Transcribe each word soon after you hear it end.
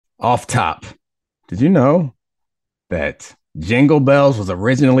Off top, did you know that Jingle Bells was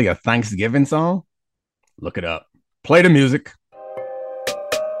originally a Thanksgiving song? Look it up. Play the music.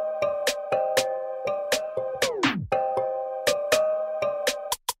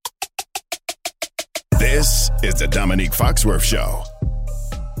 This is the Dominique Foxworth Show.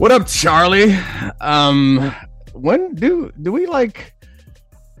 What up, Charlie? When do we like?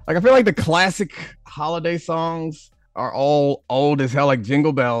 I feel like the classic holiday songs are all old as hell. Like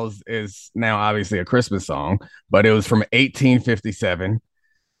Jingle Bells is now obviously a Christmas song, but it was from 1857.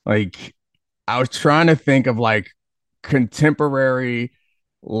 Like I was trying to think of like contemporary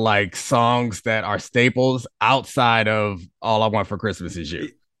like songs that are staples outside of All I Want for Christmas Is You.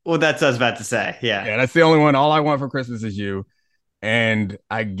 Well, that's what I was about to say. Yeah. Yeah, that's the only one. All I Want for Christmas Is You. And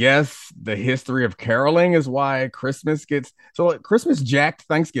I guess the history of caroling is why Christmas gets so Christmas jacked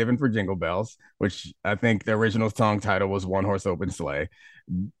Thanksgiving for Jingle Bells, which I think the original song title was One Horse Open Sleigh.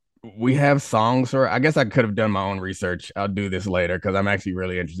 We have songs, or I guess I could have done my own research. I'll do this later because I'm actually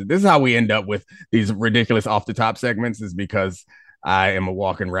really interested. This is how we end up with these ridiculous off the top segments, is because I am a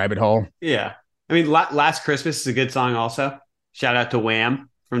walking rabbit hole. Yeah. I mean, Last Christmas is a good song also. Shout out to Wham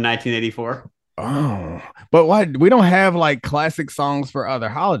from 1984. Oh, but why we don't have like classic songs for other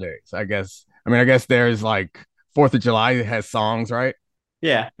holidays? I guess. I mean, I guess there's like Fourth of July has songs, right?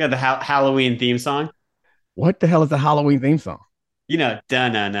 Yeah. Got the Halloween theme song. What the hell is a Halloween theme song? You know, da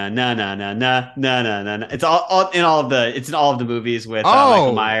na na na na na na na na na. It's all in all of the movies with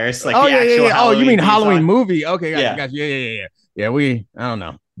Michael Myers, like the actual. Yeah. Oh, you mean Halloween song. movie? Okay, Yeah. gotcha. Yeah. Yeah, I don't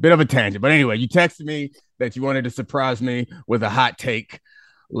know. Bit of a tangent, but anyway, you texted me that you wanted to surprise me with a hot take.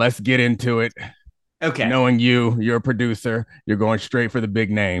 Let's get into it. Okay. Knowing you're a producer, you're going straight for the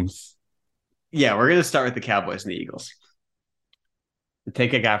big names. Yeah, we're gonna start with the Cowboys and the Eagles. The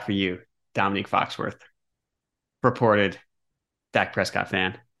take I got for you, Dominique Foxworth, purported Dak Prescott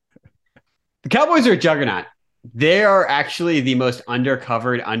fan. The Cowboys are a juggernaut. They are actually the most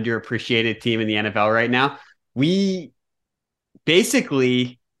undercovered, underappreciated team in the NFL right now. We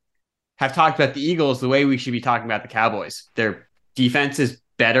basically have talked about the Eagles the way we should be talking about the Cowboys. Their defense is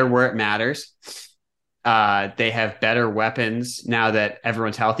better where it matters. They have better weapons now that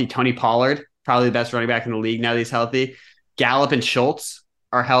everyone's healthy. Tony Pollard, probably the best running back in the league now that he's healthy. Gallup and Schultz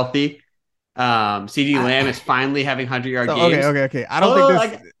are healthy. CD Lamb is finally having 100-yard games. Okay. I don't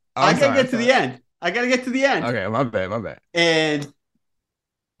think this. I gotta get to the end. I gotta get to the end. Okay, my bad. And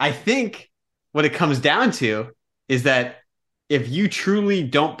I think what it comes down to is that if you truly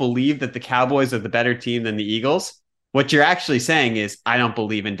don't believe that the Cowboys are the better team than the Eagles, what you're actually saying is, I don't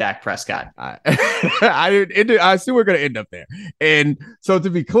believe in Dak Prescott. I assume we're going to end up there. And so to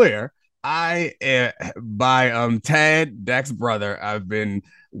be clear, by Tad, Dak's brother, I've been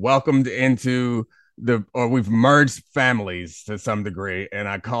welcomed into we've merged families to some degree, and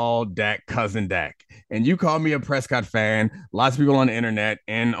I call Dak cousin Dak. And you call me a Prescott fan. Lots of people on the internet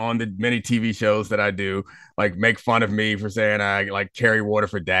and on the many TV shows that I do like make fun of me for saying I like carry water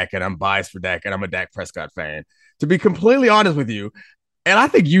for Dak and I'm biased for Dak and I'm a Dak Prescott fan. To be completely honest with you, and I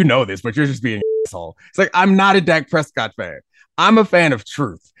think you know this, but you're just being an asshole. It's like I'm not a Dak Prescott fan. I'm a fan of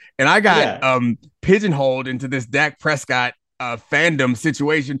truth. And I got pigeonholed into this Dak Prescott fandom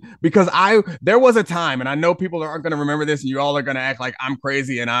situation because there was a time, and I know people aren't going to remember this and you all are going to act like I'm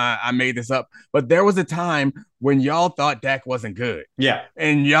crazy and I made this up, but there was a time when y'all thought Dak wasn't good. Yeah.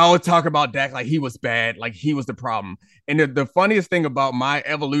 And y'all would talk about Dak like he was bad, like he was the problem. And the funniest thing about my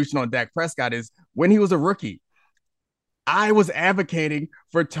evolution on Dak Prescott is when he was a rookie, I was advocating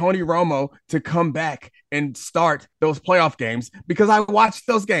for Tony Romo to come back and start those playoff games because I watched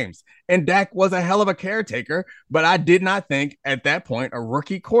those games and Dak was a hell of a caretaker, but I did not think at that point a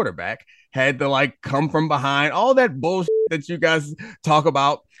rookie quarterback had to like come from behind all that bullshit that you guys talk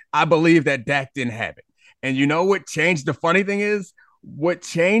about. I believe that Dak didn't have it. And you know what changed? The funny thing is what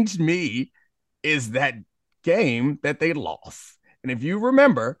changed me is that game that they lost. And if you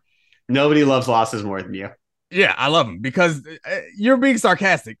remember, nobody loves losses more than you. Yeah, I love them because you're being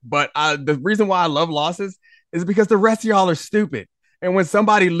sarcastic, but the reason why I love losses is because the rest of y'all are stupid. And when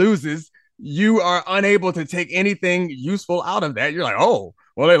somebody loses, you are unable to take anything useful out of that. You're like, oh,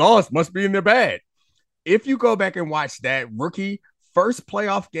 well, they lost. Must be in their bad. If you go back and watch that rookie first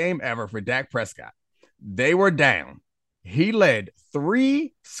playoff game ever for Dak Prescott, they were down. He led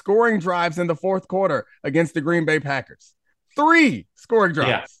 3 scoring drives in the fourth quarter against the Green Bay Packers. 3 scoring drives.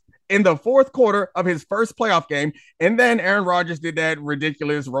 Yeah. In the fourth quarter of his first playoff game. And then Aaron Rodgers did that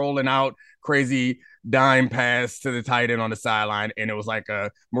ridiculous rolling out crazy dime pass to the tight end on the sideline. And it was like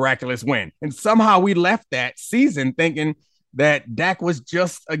a miraculous win. And somehow we left that season thinking that Dak was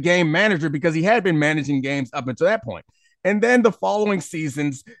just a game manager because he had been managing games up until that point. And then the following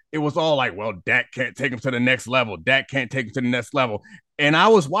seasons, it was all like, well, Dak can't take him to the next level. Dak can't take him to the next level. And I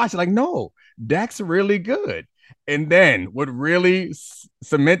was watching like, no, Dak's really good. And then what really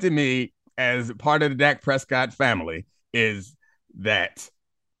cemented me as part of the Dak Prescott family is that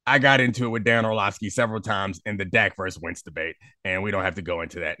I got into it with Dan Orlovsky several times in the Dak versus Wentz debate, and we don't have to go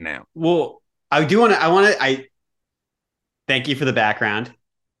into that now. Well, I thank you for the background.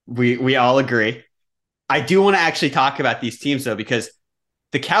 We all agree. I do want to actually talk about these teams though, because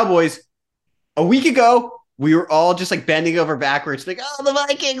the Cowboys a week ago, we were all just like bending over backwards, like, oh, the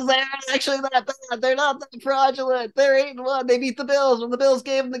Vikings, they're actually not bad. They're not that fraudulent. They're 8-1. They beat the Bills when the Bills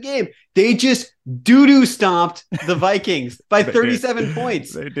gave them the game. They just doo-doo stomped the Vikings by 37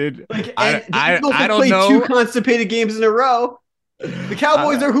 points. They did. Like, and the Eagles have played 2 constipated games in a row. The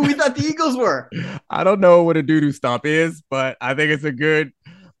Cowboys are who we thought the Eagles were. I don't know what a doo-doo stomp is, but I think it's a good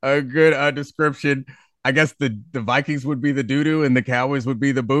description. I guess the Vikings would be the doo-doo and the Cowboys would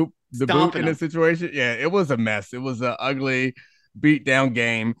be the boot in this situation. Yeah, it was a mess. It was an ugly, beat down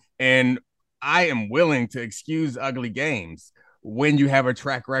game. And I am willing to excuse ugly games when you have a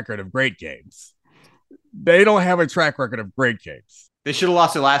track record of great games. They don't have a track record of great games. They should have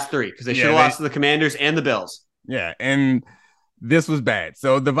lost the last 3 because they should have lost to the Commanders and the Bills. Yeah, and this was bad.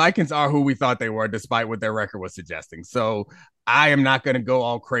 So the Vikings are who we thought they were, despite what their record was suggesting. So I am not going to go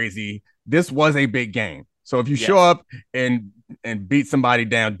all crazy. This was a big game. So if you show up and beat somebody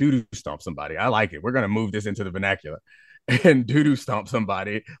down, doo-doo stomp somebody. I like it. We're going to move this into the vernacular and doo-doo stomp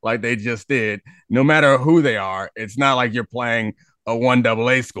somebody like they just did. No matter who they are, it's not like you're playing a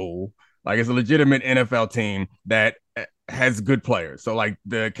 1AA school. Like it's a legitimate NFL team that has good players. So like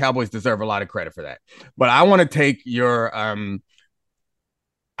the Cowboys deserve a lot of credit for that. But I want to take your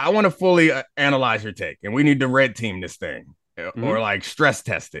I want to fully analyze your take, and we need to red team this thing or like stress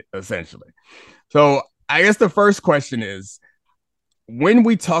test it essentially. So I guess the first question is, when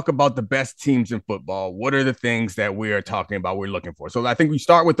we talk about the best teams in football, what are the things that we are talking about, we're looking for? So I think we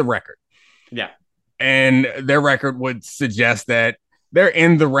start with the record. Yeah. And their record would suggest that they're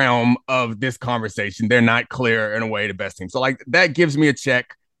in the realm of this conversation. They're not clear in a way the best team. So like that gives me a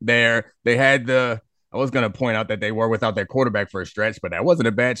check there. They had I was going to point out that they were without their quarterback for a stretch, but that wasn't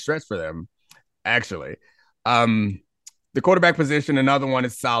a bad stretch for them, actually. The quarterback position, another one,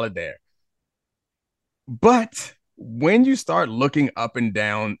 is solid there. But when you start looking up and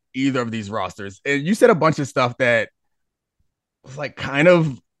down either of these rosters, and you said a bunch of stuff that was like kind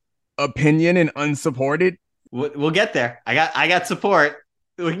of opinion and unsupported. We'll get there. I got support.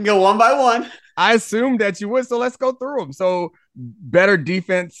 We can go one by one. I assumed that you would, so let's go through them. So better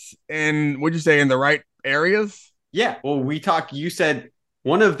defense, and what'd you say, in the right areas? Yeah. Well, you said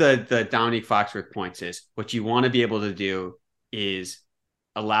one of the Dominique Foxworth points is what you want to be able to do is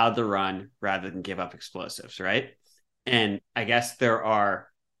allow the run rather than give up explosives, right? And I guess there are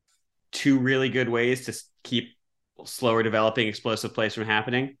 2 really good ways to keep slower developing explosive plays from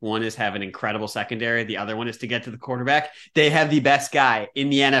happening. One is have an incredible secondary. The other one is to get to the quarterback. They have the best guy in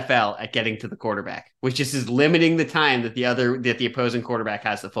the NFL at getting to the quarterback, which just is limiting the time that the opposing quarterback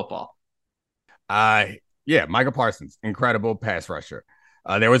has the football. Yeah, Micah Parsons, incredible pass rusher.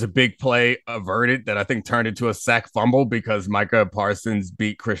 There was a big play averted that I think turned into a sack fumble because Micah Parsons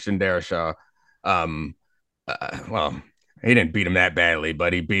beat Christian Darrisaw. Well, he didn't beat him that badly,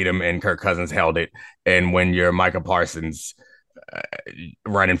 but he beat him and Kirk Cousins held it. And when you're Micah Parsons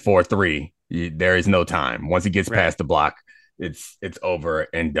running 4-3, there is no time. Once he gets past the block, it's over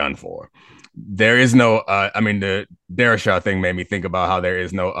and done for. There is no, the Darrisaw thing made me think about how there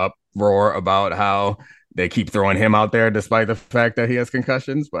is no uproar about how they keep throwing him out there despite the fact that he has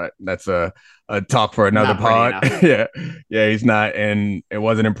concussions, but that's a talk for another pod. yeah, he's not, and it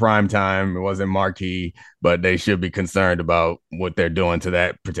wasn't in prime time. It wasn't marquee, but they should be concerned about what they're doing to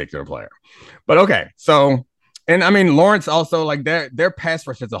that particular player. But okay, so, and I mean, Lawrence also, like their pass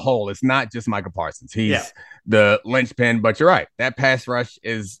rush as a whole, it's not just Micah Parsons. He's the linchpin, but you're right. That pass rush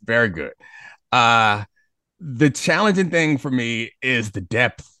is very good. The challenging thing for me is the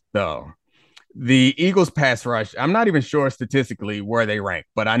depth, though. The Eagles pass rush, I'm not even sure statistically where they rank,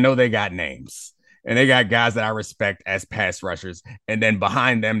 but I know they got names and they got guys that I respect as pass rushers. And then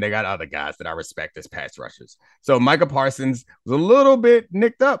behind them, they got other guys that I respect as pass rushers. So Micah Parsons was a little bit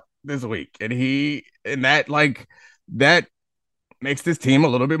nicked up this week. And that makes this team a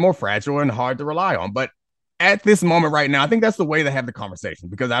little bit more fragile and hard to rely on. But at this moment right now, I think that's the way to have the conversation,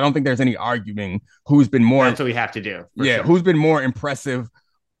 because I don't think there's any arguing who's been more. That's what we have to do. Sure. Who's been more impressive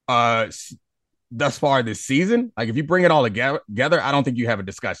thus far this season. Like if you bring it all together, I don't think you have a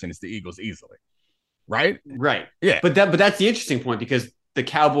discussion. It's the Eagles easily. Right. Yeah. But that's the interesting point, because the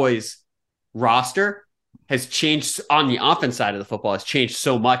Cowboys roster has changed on the offense side of the football, has changed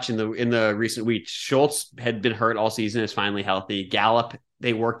so much in the recent weeks. Schultz had been hurt all season, is finally healthy. Gallup,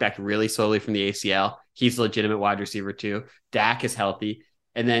 they worked back really slowly from the ACL. He's a legitimate wide receiver too. Dak is healthy.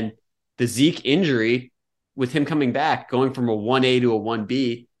 And then the Zeke injury, with him coming back, going from a 1A to a 1B,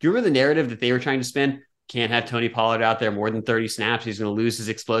 do you remember the narrative that they were trying to spin? Can't have Tony Pollard out there more than 30 snaps. He's going to lose his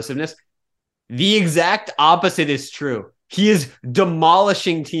explosiveness. The exact opposite is true. He is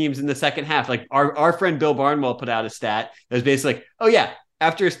demolishing teams in the second half. Like our friend Bill Barnwell put out a stat that was basically like, oh yeah,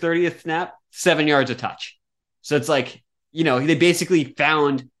 after his 30th snap, 7 yards a touch. So it's like, they basically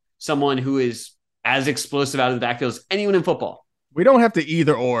found someone who is as explosive out of the backfield as anyone in football. We don't have to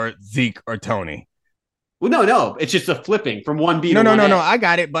either or Zeke or Tony. Well, no. It's just a flipping from 1B to 1A. No. I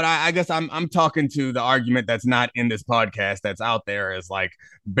got it. But I guess I'm talking to the argument that's not in this podcast that's out there is like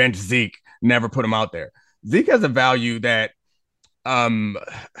bench Zeke, never put him out there. Zeke has a value that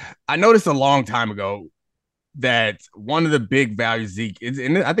I noticed a long time ago that one of the big values Zeke is,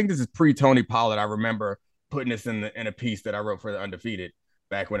 and I think this is pre-Tony Pollard. I remember putting this in a piece that I wrote for the Undefeated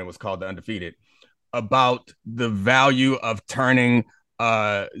back when it was called the Undefeated about the value of turning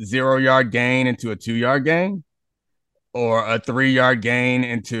a 0-yard gain into a 2-yard gain or a 3-yard gain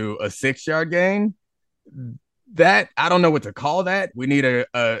into a 6-yard gain. That I don't know what to call that. We need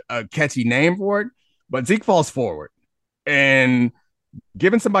a catchy name for it. But Zeke falls forward and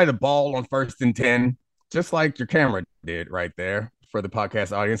giving somebody the ball on 1st and 10, just like your camera did right there. For the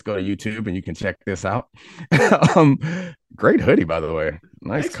podcast audience, go to YouTube and you can check this out. Great hoodie, by the way.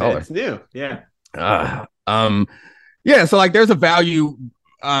 Nice Thanks, color. Man. It's new. Yeah. Yeah. So like there's a value.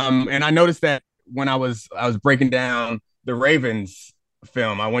 And I noticed that when I was breaking down the Ravens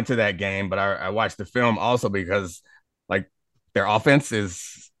film, I went to that game, but I watched the film also because like their offense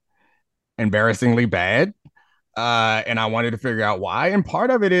is embarrassingly bad. And I wanted to figure out why. And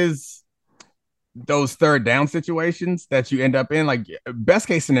part of it is those third down situations that you end up in. Like best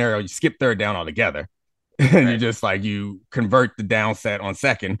case scenario, you skip third down altogether. And you just like you convert the down set on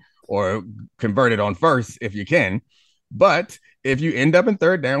second or convert it on first if you can. But if you end up in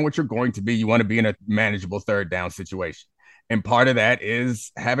third down, what you're going to be, you want to be in a manageable third down situation. And part of that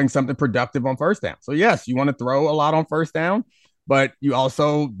is having something productive on first down. So yes, you want to throw a lot on first down, but you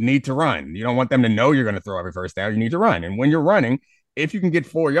also need to run. You don't want them to know you're going to throw every first down. You need to run. And when you're running, if you can get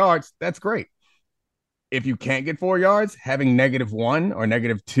 4 yards, that's great. If you can't get 4 yards, having -1 or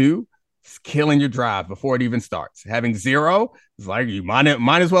 -2 is killing your drive before it even starts. Having 0 is like you might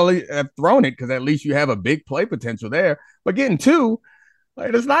as well have thrown it because at least you have a big play potential there. But getting 2,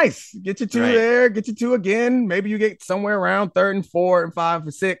 like, it's nice. Get you 2 there, get you 2 again. Maybe you get somewhere around 3rd and 4 and 5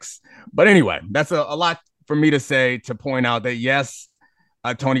 or 6. But anyway, that's a lot for me to say to point out that yes,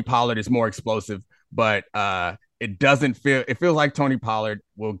 Tony Pollard is more explosive, but it feels like Tony Pollard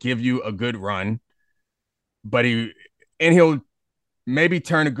will give you a good run, but he'll maybe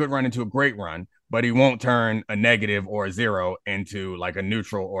turn a good run into a great run, but he won't turn a negative or a 0 into like a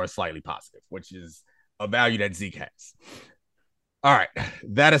neutral or a slightly positive, which is a value that Zeke has. All right,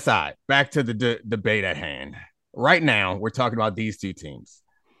 that aside, back to the debate at hand. Right now, we're talking about these two teams.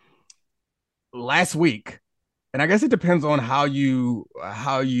 Last week, and I guess it depends on how you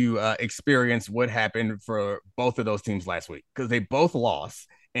experience what happened for both of those teams last week, because they both lost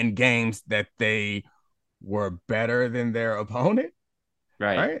in games that they were better than their opponent.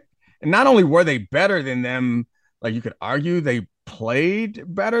 Right. And not only were they better than them, like you could argue they played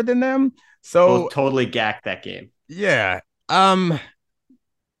better than them. So both totally gacked that game. Yeah. Giving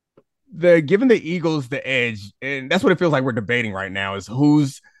the Eagles the edge, and that's what it feels like we're debating right now, is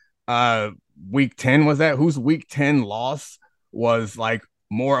whose week 10 was that? Whose week 10 loss was like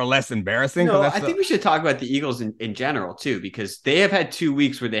more or less embarrassing? No, I think we should talk about the Eagles in general too, because they have had 2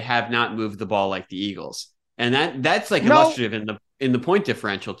 weeks where they have not moved the ball like the Eagles. And that's like illustrative in the point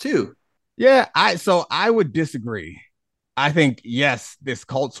differential too. Yeah, I would disagree. I think, yes, this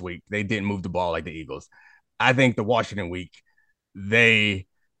Colts week, they didn't move the ball like the Eagles. I think the Washington week,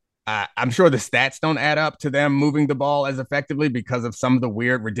 I'm sure the stats don't add up to them moving the ball as effectively because of some of the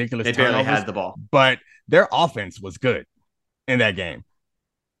weird, ridiculous turnovers. They barely had the ball. But their offense was good in that game.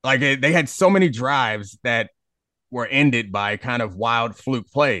 Like they had so many drives that were ended by kind of wild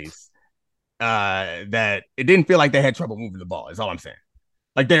fluke plays that it didn't feel like they had trouble moving the ball, is all I'm saying.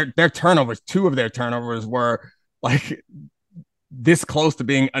 Like their turnovers, 2 of their turnovers were like this close to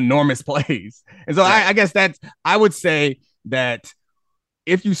being enormous plays. And so I guess I would say that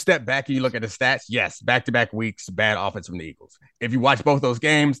if you step back and you look at the stats, yes, back-to-back weeks, bad offense from the Eagles. If you watch both those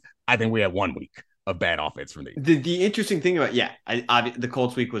games, I think we had 1 week of bad offense from the Eagles. The interesting thing about, the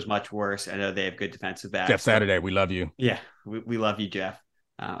Colts week was much worse. I know they have good defensive backs. Jeff Saturday, we love you. Yeah, we love you, Jeff.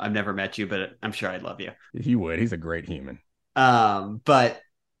 I've never met you, but I'm sure I'd love you. He would. He's a great human. But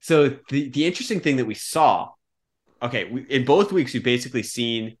so the interesting thing that we saw, okay, in both weeks we've basically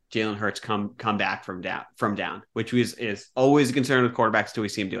seen Jalen Hurts come back from down, which is always a concern with quarterbacks until we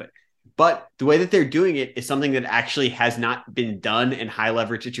see him do it. But the way that they're doing it is something that actually has not been done in high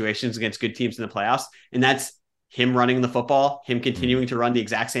leverage situations against good teams in the playoffs, and that's him running the football, him continuing to run the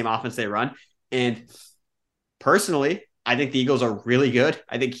exact same offense they run. And personally, I think the Eagles are really good.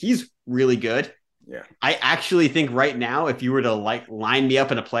 I think he's really good. Yeah. I actually think right now, if you were to line me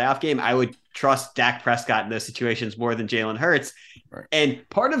up in a playoff game, I would trust Dak Prescott in those situations more than Jalen Hurts. Right. And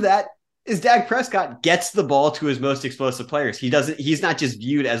part of that is Dak Prescott gets the ball to his most explosive players. He's not just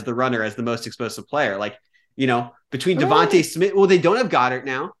viewed as the runner, as the most explosive player. Like, between Devontae Smith, well, they don't have Goddard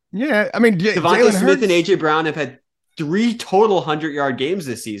now. Yeah. I mean, Devontae Smith and AJ Brown have had 3 total 100-yard games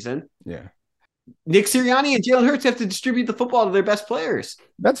this season. Yeah. Nick Sirianni and Jalen Hurts have to distribute the football to their best players.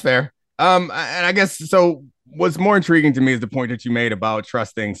 That's fair. And I guess so. What's more intriguing to me is the point that you made about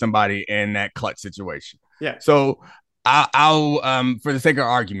trusting somebody in that clutch situation. Yeah. So I'll for the sake of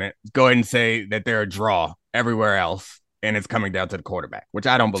argument, go ahead and say that they're a draw everywhere else, and it's coming down to the quarterback, which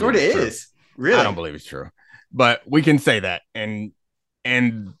I don't believe. Sort of is. Really, I don't believe it's true, but we can say that. And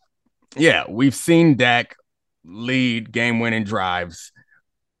yeah, we've seen Dak lead game-winning drives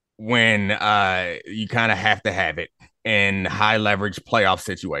when you kind of have to have it in high leverage playoff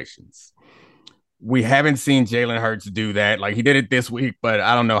situations. We haven't seen Jalen Hurts do that. Like, he did it this week, but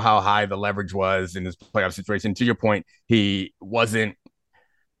I don't know how high the leverage was in this playoff situation. To your point, it was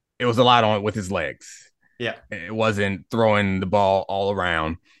a lot on it with his legs. Yeah. It wasn't throwing the ball all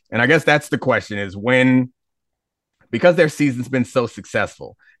around. And I guess that's the question is because their season's been so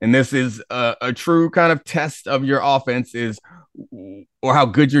successful, and this is a true kind of test of your offense or how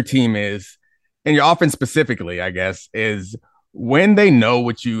good your team is, and your offense specifically, I guess, is when they know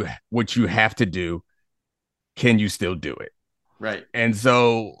what you have to do, can you still do it? Right. And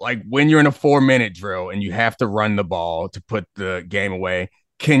so, like, when you're in a 4-minute drill and you have to run the ball to put the game away,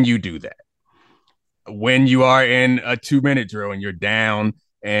 can you do that? When you are in a 2-minute drill and you're down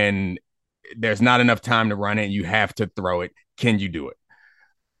and there's not enough time to run it and you have to throw it, can you do it?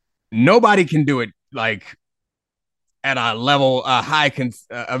 Nobody can do it like at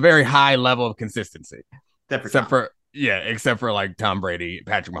a very high level of consistency. Except for like Tom Brady,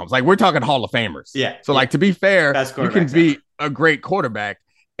 Patrick Mahomes. Like, we're talking Hall of Famers. Yeah. So like, to be fair, you can be a great quarterback,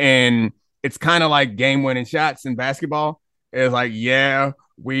 and it's kind of like game-winning shots in basketball. It's like, yeah,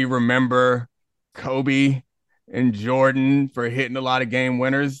 we remember Kobe and Jordan for hitting a lot of game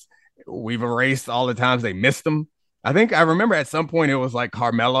winners. We've erased all the times they missed them. I think I remember at some point it was like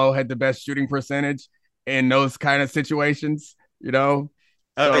Carmelo had the best shooting percentage in those kind of situations,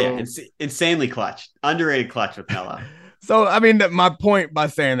 Oh, yeah. Insanely clutch. Underrated clutch with Melo. So, I mean, my point by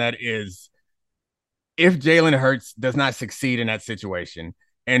saying that is, if Jalen Hurts does not succeed in that situation,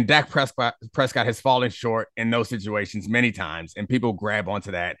 and Dak Prescott has fallen short in those situations many times, and people grab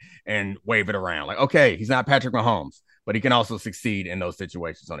onto that and wave it around like, okay, he's not Patrick Mahomes, but he can also succeed in those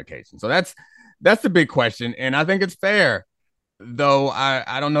situations on occasion. So that's the big question, and I think it's fair. Though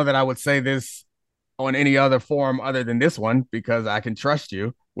I don't know that I would say this on any other forum other than this one, because I can trust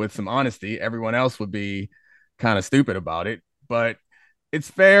you with some honesty. Everyone else would be kind of stupid about it, but it's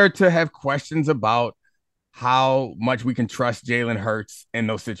fair to have questions about how much we can trust Jalen Hurts in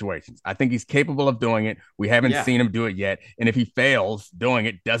those situations. I think he's capable of doing it. We haven't seen him do it yet. And if he fails doing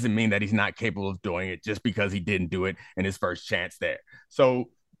it, doesn't mean that he's not capable of doing it just because he didn't do it in his first chance there. So,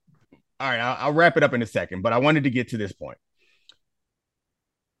 all right, I'll wrap it up in a second, but I wanted to get to this point.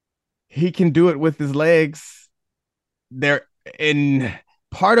 He can do it with his legs. And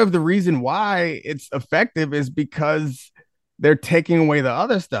part of the reason why it's effective is because they're taking away the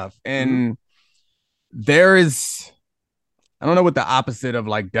other stuff. And there is, I don't know what the opposite of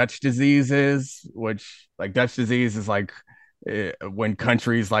like Dutch disease is, which like Dutch disease is like when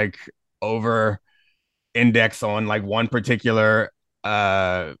countries like over index on like one particular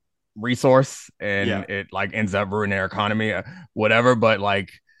resource and it like ends up ruining their economy, whatever. But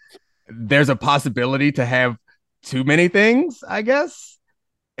like, there's a possibility to have too many things, I guess,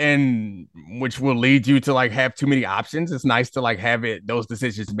 and which will lead you to like have too many options. It's nice to like have those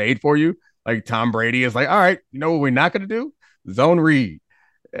decisions made for you. Like Tom Brady is like, all right, you know what we're not going to do? Zone read.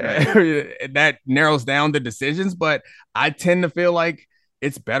 Right. That narrows down the decisions, but I tend to feel like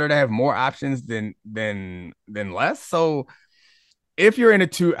it's better to have more options than less. So if you're in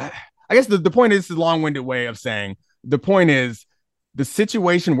I guess the point is a long-winded way of saying the point is the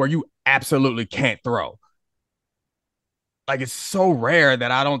situation where you absolutely can't throw. Like, it's so rare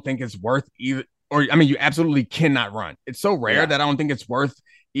that I don't think it's worth either. Or, I mean, you absolutely cannot run. It's so rare that I don't think it's worth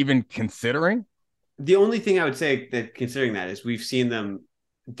even considering. The only thing I would say that considering that is we've seen them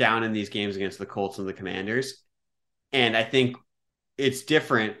down in these games against the Colts and the Commanders. And I think it's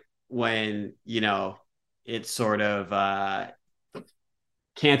different when, it's sort of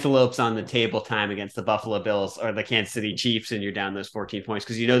cantaloupes on the table time against the Buffalo Bills or the Kansas City Chiefs, and you're down those 14 points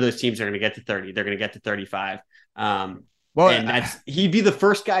because those teams are going to get to 30. They're going to get to 35. And he'd be the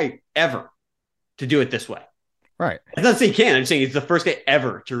first guy ever to do it this way. Right. I'm not saying he can. I'm saying he's the first guy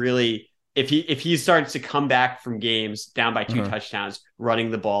ever to really, if he starts to come back from games down by 2 touchdowns,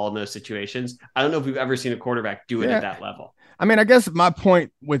 running the ball in those situations, I don't know if we've ever seen a quarterback do it at that level. I mean, I guess my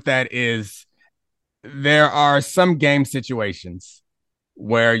point with that is there are some game situations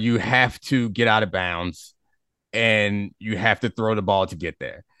where you have to get out of bounds and you have to throw the ball to get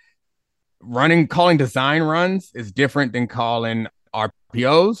there. Calling design runs is different than calling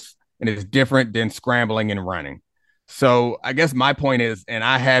RPOs, and it's different than scrambling and running. So I guess my point is, and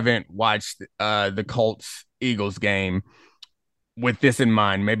I haven't watched the Colts-Eagles game with this in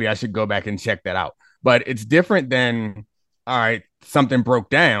mind. Maybe I should go back and check that out. But it's different than, all right, something broke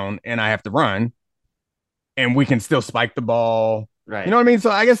down and I have to run, and we can still spike the ball. Right. You know what I mean?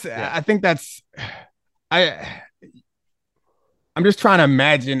 So I guess I think I'm just trying to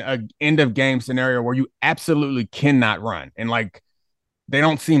imagine an end of game scenario where you absolutely cannot run. And they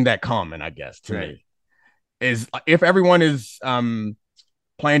don't seem that common, I guess, to me. Is if everyone is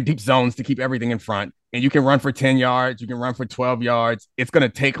playing deep zones to keep everything in front, and you can run for 10 yards, you can run for 12 yards, it's going to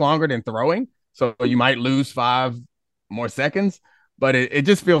take longer than throwing. So you might lose 5 more seconds, but it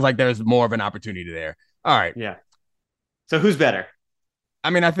just feels like there's more of an opportunity there. All right. Yeah. So who's better? I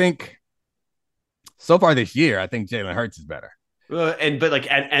mean, I think so far this year, I think Jalen Hurts is better. But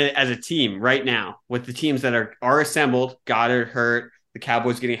as a team right now, with the teams that are assembled, Goddard hurt, the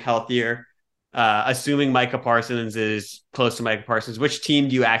Cowboys getting healthier, assuming Micah Parsons is close to Micah Parsons, which team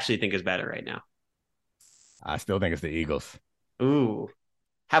do you actually think is better right now? I still think it's the Eagles. Ooh,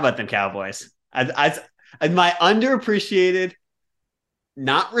 how about them Cowboys? My underappreciated,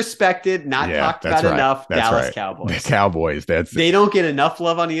 not respected, not talked about enough Dallas Cowboys. The Cowboys. They don't get enough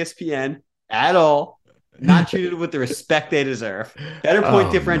love on ESPN at all. Not treated with the respect they deserve. Better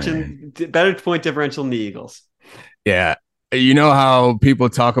point differential than the Eagles. Yeah. You know how people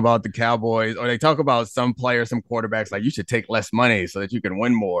talk about the Cowboys, or they talk about some players, some quarterbacks, like you should take less money so that you can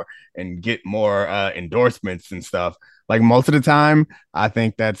win more and get more endorsements and stuff. Like most of the time, I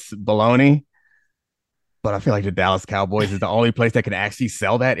think that's baloney. But I feel like the Dallas Cowboys is the only place that can actually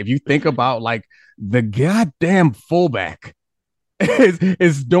sell that. If you think about the goddamn fullback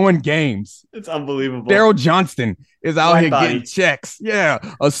is doing games. It's unbelievable. Daryl Johnston is out here getting checks. Yeah,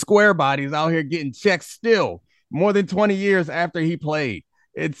 a square body is out here getting checks still more than 20 years after he played.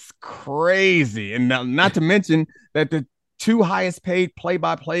 It's crazy. And not to mention that the 2 highest paid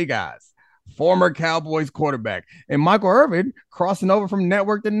play-by-play guys, former Cowboys quarterback, and Michael Irvin crossing over from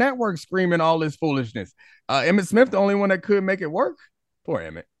network to network screaming all this foolishness. Emmitt Smith, the only one that could make it work. Poor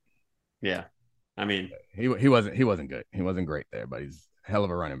Emmitt. Yeah. I mean, he wasn't good. He wasn't great there, but he's a hell of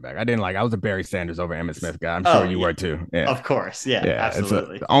a running back. I was a Barry Sanders over Emmitt Smith guy. I'm sure you were too. Yeah. Of course. Yeah,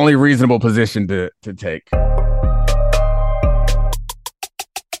 absolutely. It's the only reasonable position to take.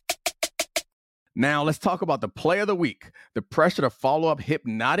 Now let's talk about the play of the week. The pressure to follow up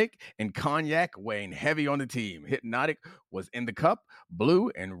Hypnotic and Cognac weighing heavy on the team. Hypnotic was in the cup,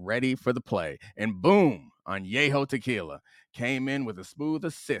 blue, and ready for the play. And boom, Añejo Tequila came in with a smooth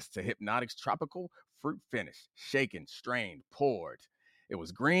assist to Hypnotic's tropical fruit finish. Shaken, strained, poured. It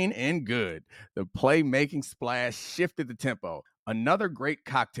was green and good. The playmaking splash shifted the tempo. Another great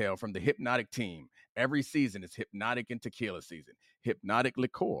cocktail from the Hypnotic team. Every season is Hypnotic and Tequila season. Hypnotic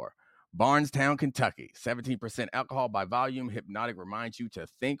Liqueur. Barnstown, Kentucky. 17% alcohol by volume. Hypnotic reminds you to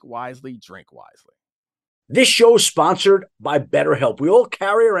think wisely, drink wisely. This show is sponsored by BetterHelp. We all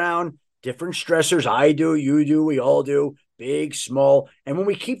carry around different stressors. I do, you do, we all do, big, small. And when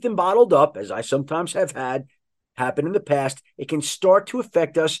we keep them bottled up, as I sometimes have had happen in the past, it can start to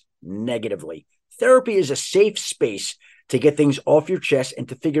affect us negatively. Therapy is a safe space to get things off your chest and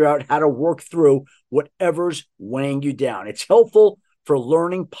to figure out how to work through whatever's weighing you down. It's helpful for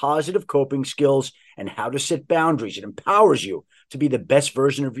learning positive coping skills and how to set boundaries. It empowers you to be the best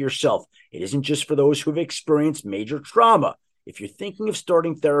version of yourself. It isn't just for those who have experienced major trauma. If you're thinking of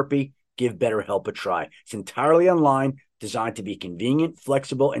starting therapy, give BetterHelp a try. It's entirely online, designed to be convenient,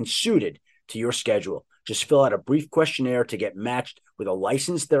 flexible, and suited to your schedule. Just fill out a brief questionnaire to get matched with a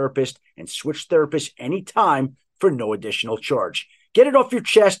licensed therapist and switch therapists anytime for no additional charge. Get it off your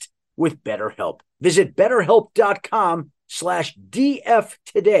chest with BetterHelp. Visit BetterHelp.com/DF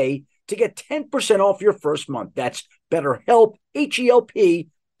today to get 10% off your first month. That's BetterHelp,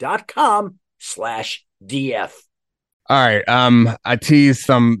 stomp.com/DF. All right. I teased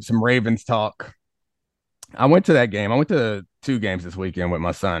some Ravens talk. I went to that game. I went to two games this weekend with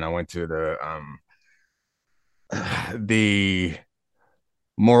my son. I went to the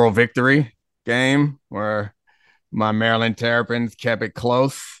moral victory game where my Maryland Terrapins kept it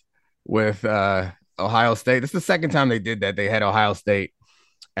close with Ohio State. This is the second time they did that. They had Ohio State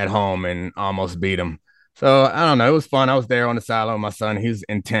at home and almost beat them. So I don't know. It was fun. I was there on the sideline with my son. He's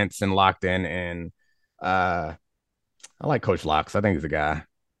intense and locked in, and I like Coach Locks. I think he's a guy.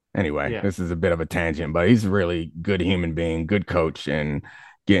 Anyway, Yeah. this is a bit of a tangent, but he's a really good human being, good coach, and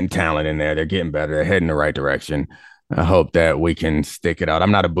getting talent in there. They're getting better. They're heading the right direction. I hope that we can stick it out.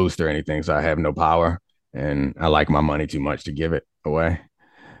 I'm not a booster or anything, so I have no power, and I like my money too much to give it away.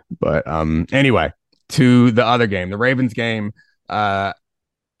 But anyway, to the other game, the Ravens game. I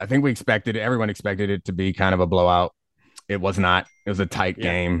think everyone expected it to be kind of a blowout. It was not. It was a tight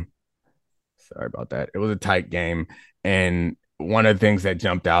game. Sorry about that. It was a tight game. And one of the things that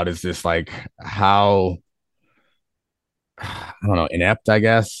jumped out is just like how, I don't know, inept, I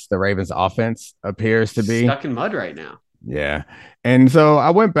guess, the Ravens offense appears to be. Stuck in mud right now. Yeah. And so I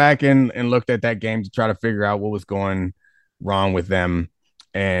went back and looked at that game to try to figure out what was going wrong with them.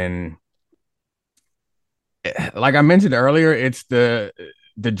 And like I mentioned earlier, it's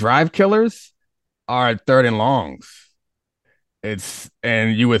the drive killers are third and longs.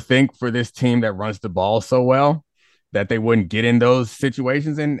 And you would think for this team that runs the ball so well that they wouldn't get in those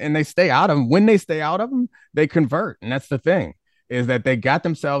situations, and they stay out of them. When they stay out of them, they convert. And that's the thing, is that they got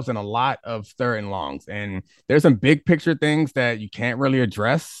themselves in a lot of third and longs. And there's some big picture things that you can't really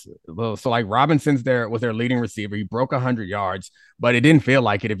address. So like Robinson's was their leading receiver. He broke 100 yards, but it didn't feel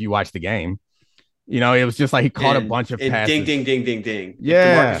like it if you watch the game. It was just like he caught a bunch of passes. Ding, ding, ding, ding, ding.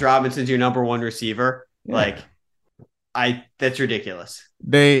 Yeah. If DeMarcus Robinson's your number one receiver, that's ridiculous.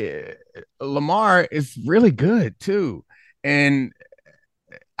 Lamar is really good too. And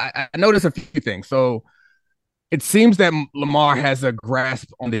I noticed a few things. So it seems that Lamar has a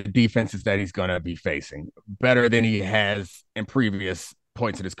grasp on the defenses that he's going to be facing better than he has in previous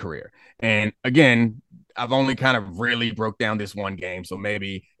points in his career. And again, I've only kind of really broke down this one game, so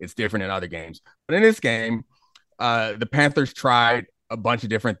maybe it's different in other games. But in this game, the Panthers tried a bunch of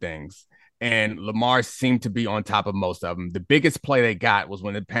different things, and Lamar seemed to be on top of most of them. The biggest play they got was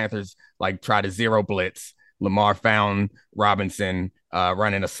when the Panthers tried a zero blitz. Lamar found Robinson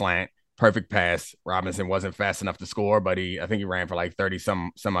running a slant, perfect pass. Robinson wasn't fast enough to score, but I think he ran for 30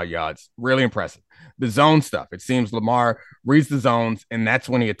 some odd yards. Really impressive. The zone stuff. It seems Lamar reads the zones, and that's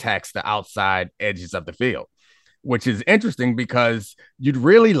when he attacks the outside edges of the field, which is interesting because you'd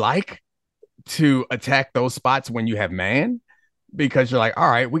really like to attack those spots when you have man, because you're like, all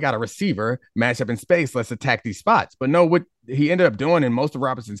right, we got a receiver match up in space. Let's attack these spots. But no, what he ended up doing in most of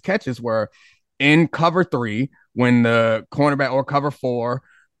Robinson's catches were in cover 3 when the cornerback, or cover 4,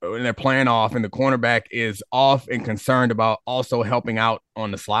 when they're playing off and the cornerback is off and concerned about also helping out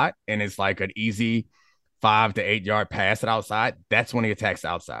on the slot, and it's like an easy 5 to 8 yard pass at outside. That's when he attacks the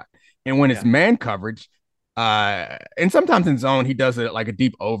outside. And when it's man coverage, and sometimes in zone, he does it like a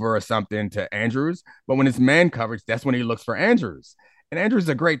deep over or something to Andrews. But when it's man coverage, that's when he looks for Andrews. And Andrews is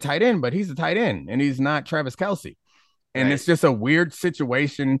a great tight end, but he's a tight end and he's not Travis Kelce. And It's just a weird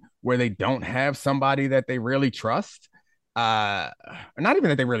situation where they don't have somebody that they really trust. Not even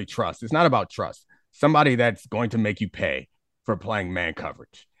that they really trust. It's not about trust. Somebody that's going to make you pay for playing man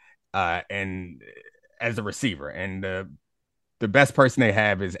coverage. And as a receiver. And the best person they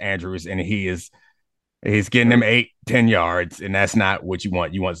have is Andrews, and he's getting them 8-10 yards, and that's not what you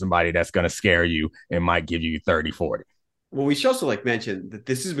want. You want somebody that's going to scare you and might give you 30-40. Well, we should also mention that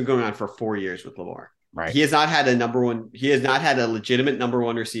this has been going on for 4 years with Lamar. Right. He has not had a legitimate number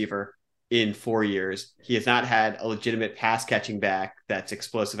one receiver in 4 years. He has not had a legitimate pass catching back that's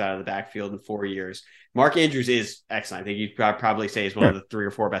explosive out of the backfield in 4 years. Mark Andrews is excellent. I think you'd probably say he's one of the 3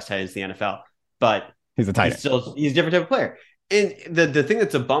 or 4 best tight ends in the NFL, but he's a tight end. He's a different type of player. And the thing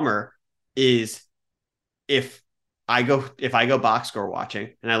that's a bummer is if I go box score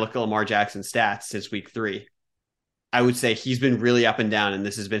watching and I look at Lamar Jackson's stats since week 3, I would say he's been really up and down, and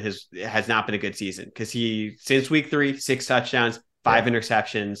this has not been a good season, because since week 3, 6 touchdowns, 5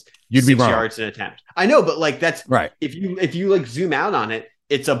 interceptions, You'd 6 be wrong. yards an attempt. I know, but that's right. If you zoom out on it,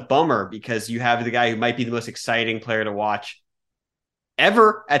 it's a bummer, because you have the guy who might be the most exciting player to watch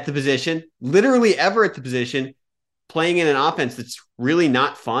ever at the position, literally ever at the position, playing in an offense that's really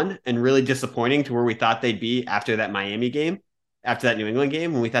not fun and really disappointing to where we thought they'd be after that Miami game, after that New England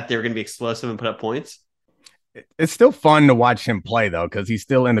game, when we thought they were going to be explosive and put up points. It's still fun to watch him play, though, because he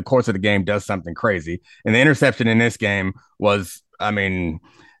still, in the course of the game, does something crazy. And the interception in this game was,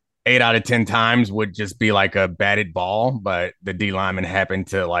 8 out of 10 times would just be like a batted ball, but the D lineman happened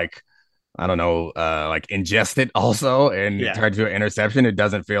to like, I don't know, like ingest it also, and it Yeah. turned to an interception. It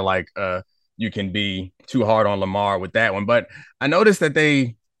doesn't feel like you can be too hard on Lamar with that one. But I noticed that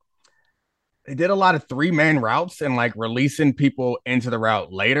they did a lot of 3-man routes and like releasing people into the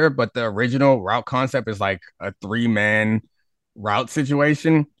route later, but the original route concept is like a 3-man route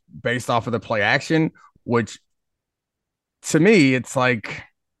situation based off of the play action, which to me, it's like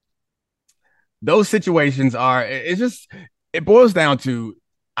those situations are, it's just, it boils down to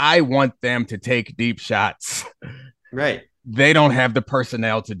I want them to take deep shots. Right. They don't have the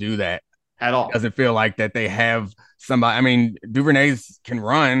personnel to do that. At all. Doesn't feel like that they have somebody. I mean, Duvernay's can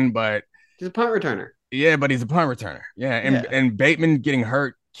run, but He's a punt returner. yeah, but he's a punt returner. Yeah, and Bateman getting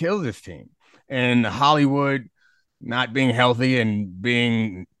hurt kills this team. And Hollywood not being healthy and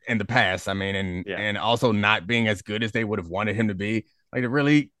being in the past, I mean, and also not being as good as they would have wanted him to be, like it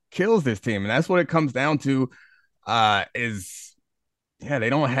really kills this team. And that's what it comes down to. Is yeah, they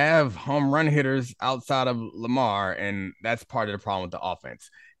don't have home run hitters outside of Lamar, and that's part of the problem with the offense.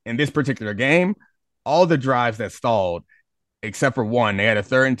 In this particular game, all the drives that stalled, except for one, they had a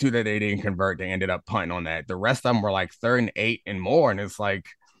 3rd and 2 that they didn't convert. They ended up punting on that. The rest of them were like 3rd and 8 and more, and it's like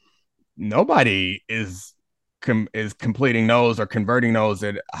nobody is completing those or converting those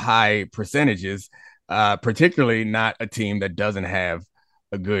at high percentages. Particularly not a team that doesn't have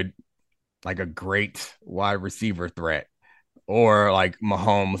a good, like a great wide receiver threat or like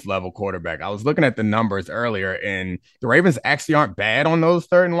Mahomes level quarterback. I was looking at the numbers earlier, and the Ravens actually aren't bad on those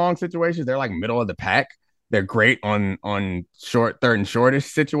 3rd and long situations. They're like middle of the pack. They're great on short 3rd and shortish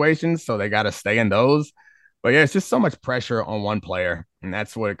situations, so they got to stay in those. But yeah, it's just so much pressure on one player, and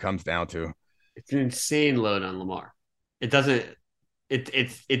that's what it comes down to. It's an insane load on Lamar. It doesn't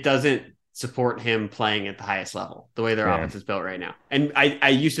it doesn't support him playing at the highest level the way their offense is built right now. And I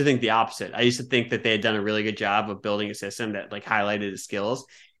used to think the opposite. I used to think that they had done a really good job of building a system that like highlighted his skills.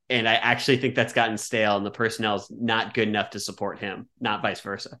 And I actually think that's gotten stale and the personnel is not good enough to support him, not vice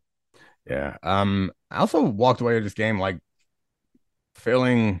versa. Yeah. I also walked away with this game like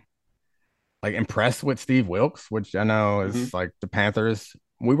feeling like impressed with Steve Wilks, which I know is like the Panthers.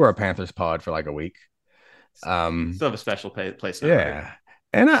 We were a Panthers pod for like a week. Still have a special place. Yeah. Heart.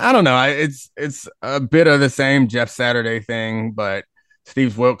 And I don't know. It's a bit of the same Jeff Saturday thing, but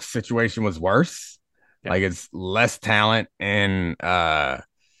Steve Wilks' situation was worse. Yeah. Like it's less talent and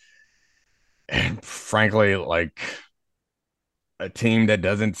frankly, like a team that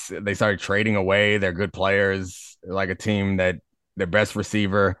they started trading away their good players, like a team that their best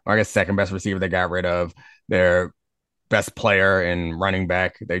receiver, or I guess second best receiver they got rid of, their best player and running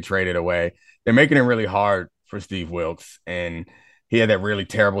back they traded away. They're making it really hard for Steve Wilks. And he had that really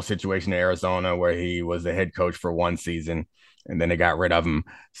terrible situation in Arizona where he was the head coach for one season and then they got rid of him.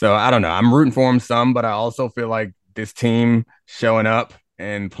 So I don't know. I'm rooting for him some, but I also feel like this team showing up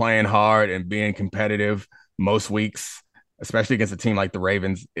and playing hard and being competitive most weeks, especially against a team like the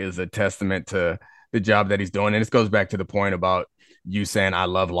Ravens, is a testament to the job that he's doing. And this goes back to the point about you saying I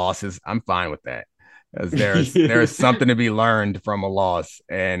love losses. I'm fine with that. There's something to be learned from a loss.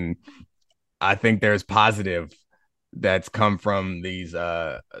 And I think there's positive that's come from these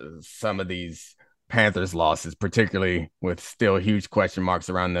some of these Panthers losses, particularly with still huge question marks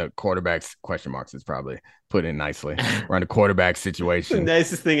around the quarterback's question marks is probably put in nicely around the quarterback situation. The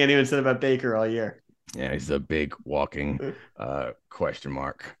nicest thing anyone said about Baker all year. Yeah, he's a big walking question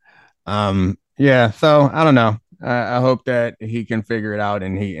mark. Yeah, so I don't know. I hope that he can figure it out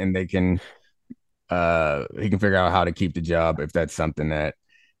and they can figure out how to keep the job if that's something that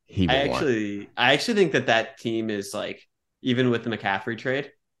he would want. I actually think that team is like, even with the McCaffrey trade,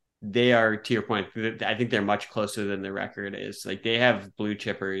 they are, to your point, I think they're much closer than their record is. Like they have blue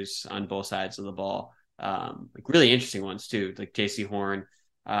chippers on both sides of the ball. Like really interesting ones too, like JC Horn,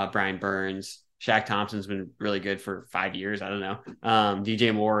 Brian Burns, Shaq Thompson's been really good for 5 years. I don't know.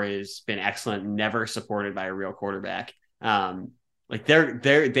 DJ Moore has been excellent, never supported by a real quarterback. Like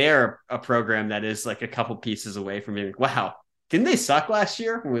they're a program that is like a couple pieces away from being like, wow, didn't they suck last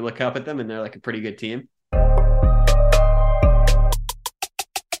year? When we look up at them and they're like a pretty good team.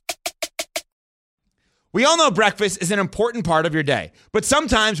 We all know breakfast is an important part of your day, but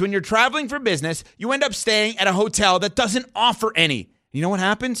sometimes when you're traveling for business, you end up staying at a hotel that doesn't offer any. You know what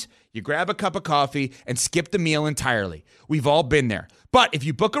happens? You grab a cup of coffee and skip the meal entirely. We've all been there. But if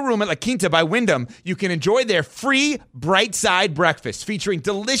you book a room at La Quinta by Wyndham, you can enjoy their free Bright Side breakfast featuring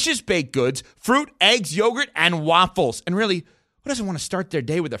delicious baked goods, fruit, eggs, yogurt, and waffles. And really, who doesn't want to start their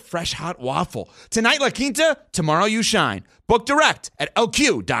day with a fresh, hot waffle? Tonight, La Quinta, tomorrow you shine. Book direct at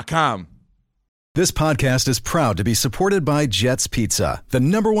lq.com. This podcast is proud to be supported by Jets Pizza, the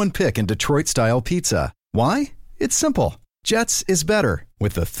 #1 pick in Detroit-style pizza. Why? It's simple. Jets is better.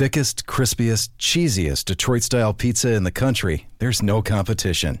 With the thickest, crispiest, cheesiest Detroit-style pizza in the country, there's no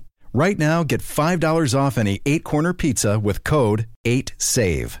competition. Right now, get $5 off any 8-corner pizza with code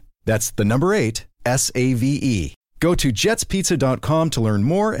 8SAVE. That's the number 8, SAVE. Go to jetspizza.com to learn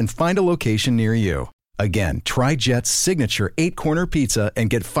more and find a location near you. Again, try Jet's signature 8-corner pizza and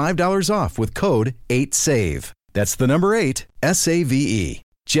get $5 off with code 8SAVE. That's the number 8, SAVE.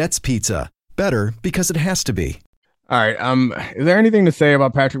 Jet's Pizza. Better because it has to be. All right. Is there anything to say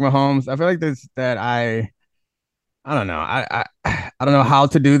about Patrick Mahomes? I feel like I don't know. I don't know how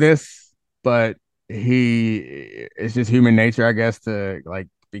to do this, but it's just human nature, I guess, to like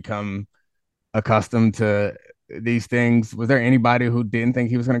become accustomed to these things. Was there anybody who didn't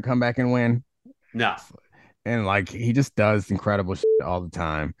think he was going to come back and win? No. And like he just does incredible shit all the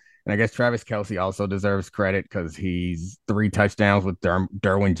time. And I guess Travis Kelce also deserves credit because he's 3 touchdowns with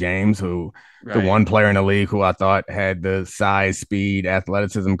Derwin James, who the one player in the league who I thought had the size, speed,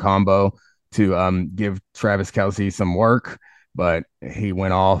 athleticism combo to give Travis Kelce some work. But he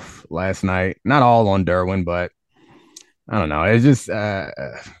went off last night. Not all on Derwin, but I don't know. It's just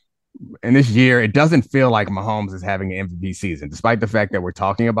in this year, it doesn't feel like Mahomes is having an MVP season, despite the fact that we're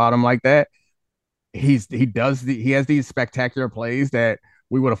talking about him like that. He has these spectacular plays that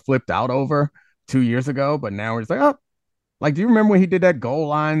we would have flipped out over 2 years ago, but now we're just like, oh, like, do you remember when he did that goal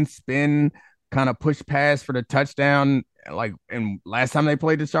line spin kind of push pass for the touchdown? Like, and last time they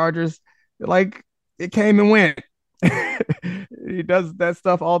played the Chargers, like it came and went. He does that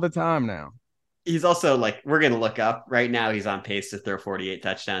stuff all the time now. He's also like, we're going to look up right now. He's on pace to throw 48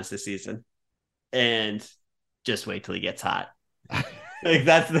 touchdowns this season, and just wait till he gets hot. Like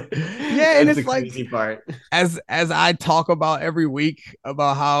that's the and it's the like crazy part. As I talk about every week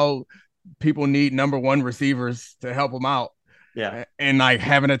about how people need number 1 receivers to help them out. Yeah. And like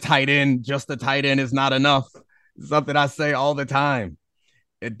having a tight end, just a tight end is not enough. It's something I say all the time.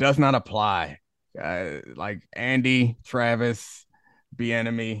 It does not apply. Like Andy, Travis,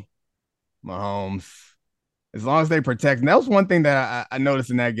 Bieniemy, Mahomes, as long as they protect. And that was one thing that I noticed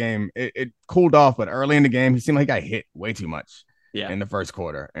in that game. It cooled off, but early in the game, he seemed like he got hit way too much. Yeah. In the first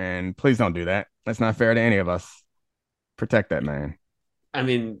quarter. And please don't do that. That's not fair to any of us. Protect that man. I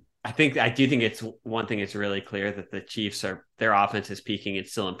mean, I do think it's one thing. It's really clear that the Chiefs their offense is peaking and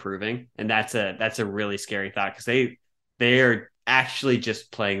still improving. And that's a really scary thought because they are actually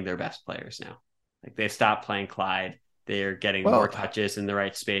just playing their best players now. Like they've stopped playing Clyde. They're getting more touches in the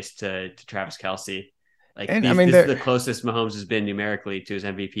right space to Travis Kelce. Like this is the closest Mahomes has been numerically to his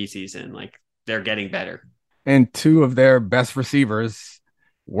MVP season. Like they're getting better. And 2 of their best receivers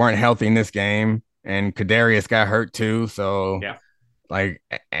weren't healthy in this game. And Kadarius got hurt too. So,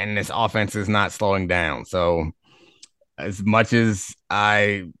 and this offense is not slowing down. So, as much as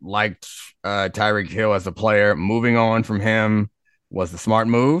I liked Tyreek Hill as a player, moving on from him was the smart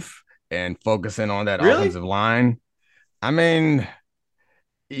move and focusing on that offensive line. I mean,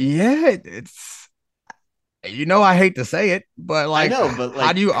 yeah, it's, I hate to say it, but like,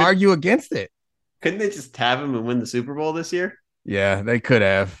 how do you argue against it? Couldn't they just have him and win the Super Bowl this year? Yeah, they could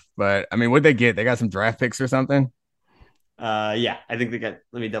have. But, I mean, what'd they get? They got some draft picks or something? Yeah, I think they got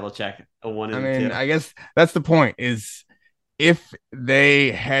 – let me double check. A 1 and 2. I guess that's the point is if they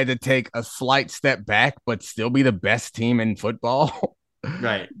had to take a slight step back but still be the best team in football,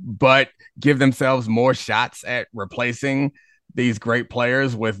 right? But give themselves more shots at replacing these great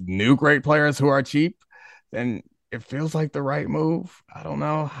players with new great players who are cheap, then – it feels like the right move. I don't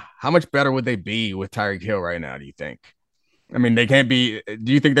know. How much better would they be with Tyreek Hill right now, do you think? I mean, they can't be.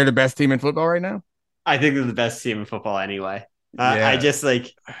 Do you think they're the best team in football right now? I think they're the best team in football anyway. I just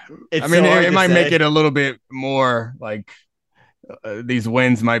like it's. I mean, it might make it a little bit more like these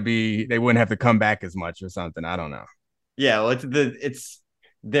wins might be, they wouldn't have to come back as much or something. I don't know. Yeah. Well, it's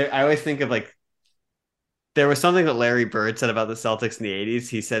there. I always think of like, there was something that Larry Bird said about the Celtics in the 80s.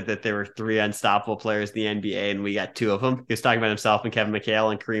 He said that there were 3 unstoppable players in the NBA and we got 2 of them. He was talking about himself and Kevin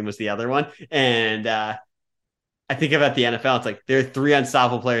McHale, and Kareem was the other one. And I think about the NFL. It's like there are 3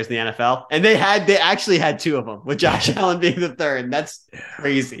 unstoppable players in the NFL, and they actually had 2 of them, with Josh Allen being the third. That's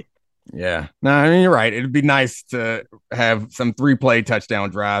crazy. Yeah. No, I mean, you're right. It'd be nice to have some 3-play touchdown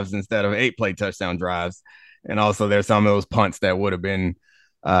drives instead of 8-play touchdown drives. And also there's some of those punts that would have been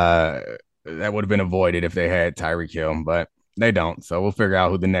avoided if they had Tyreek Hill, but they don't. So we'll figure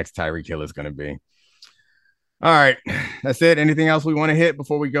out who the next Tyreek Hill is going to be. All right. That's it. Anything else we want to hit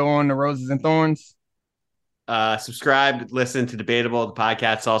before we go on to Roses and Thorns? Subscribe, listen to Debatable, the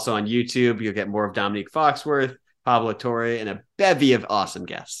podcast, also on YouTube. You'll get more of Dominique Foxworth, Pablo Torre, and a bevy of awesome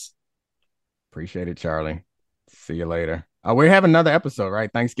guests. Appreciate it, Charlie. See you later. We have another episode,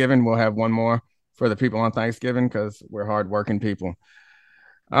 right? Thanksgiving. We'll have one more for the people on Thanksgiving because we're hardworking people.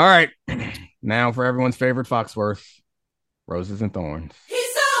 All right. Now for everyone's favorite Foxworth, Roses and Thorns.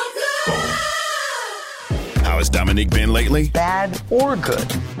 He's so good. How has Dominique been lately? Bad or good?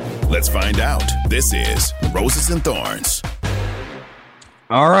 Let's find out. This is Roses and Thorns.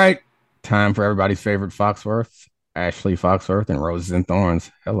 All right. Time for everybody's favorite Foxworth, Ashley Foxworth and Roses and Thorns.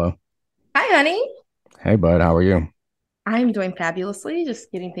 Hello. Hi, honey. Hey, bud. How are you? I'm doing fabulously.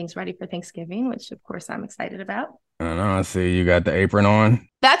 Just getting things ready for Thanksgiving, which of course I'm excited about. I know. I see you got the apron on.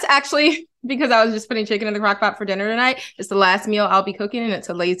 That's actually because I was just putting chicken in the crock pot for dinner tonight. It's the last meal I'll be cooking, and it's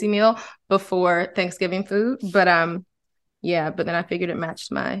a lazy meal before Thanksgiving food. But but then I figured it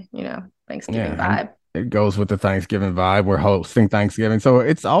matched my, Thanksgiving vibe. It goes with the Thanksgiving vibe. We're hosting Thanksgiving. So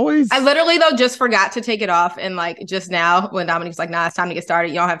it's always... I literally, though, just forgot to take it off. And just now when Dominique's like, nah, it's time to get started.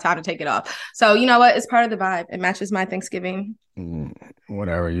 You don't have time to take it off. So you know what? It's part of the vibe. It matches my Thanksgiving.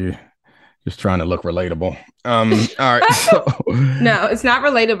 Whatever. You just trying to look relatable. All right. So... No, it's not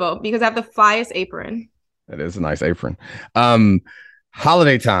relatable because I have the flyest apron. It is a nice apron.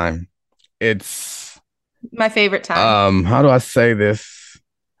 Holiday time. It's... my favorite time. How do I say this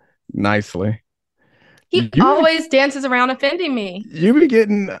nicely? He always dances around offending me. You be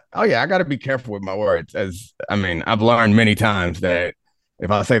getting, I got to be careful with my words. I've learned many times that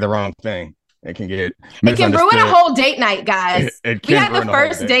if I say the wrong thing, it can get misunderstood. It can ruin a whole date night, guys. We had the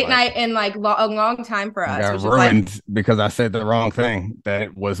first date night in a long time for us. Got ruined because I said the wrong thing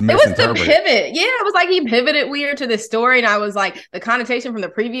that was misinterpreted. It was the pivot. Yeah, it was like he pivoted weird to this story. And I was like, the connotation from the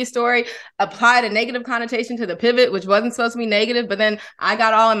previous story applied a negative connotation to the pivot, which wasn't supposed to be negative. But then I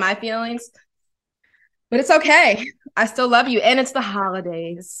got all in my feelings. But it's okay. I still love you. And it's the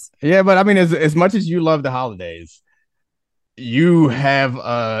holidays. Yeah, but I mean, as much as you love the holidays, you have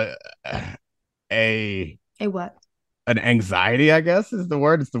a what? An anxiety, I guess, is the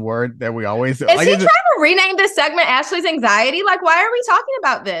word. It's the word that we always... Is he trying to rename this segment Ashley's Anxiety? Like, why are we talking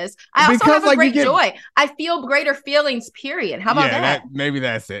about this? I also have a great joy. I feel greater feelings, period. How about that? Maybe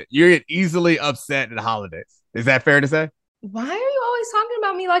that's it. You get easily upset at the holidays. Is that fair to say? Why are you always talking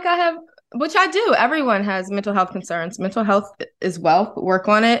about me like I have... Which I do. Everyone has mental health concerns. Mental health is wealth. Work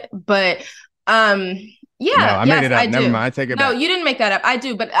on it. But yeah, no, I made it up. Never mind. I take it back. No, you didn't make that up. I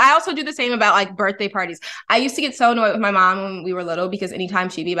do. But I also do the same about birthday parties. I used to get so annoyed with my mom when we were little because anytime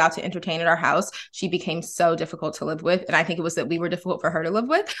she'd be about to entertain at our house, she became so difficult to live with. And I think it was that we were difficult for her to live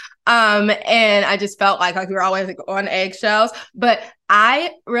with. And I just felt like we were always on eggshells. But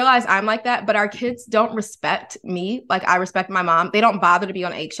I realize I'm like that, but our kids don't respect me. Like, I respect my mom. They don't bother to be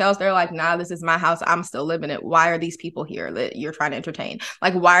on eggshells. They're like, nah, this is my house. I'm still living it. Why are these people here that you're trying to entertain?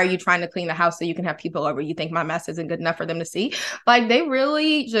 Like, why are you trying to clean the house so you can have people over? You think my mess isn't good enough for them to see? Like, they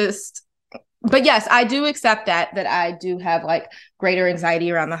really just... But yes, I do accept that I do have greater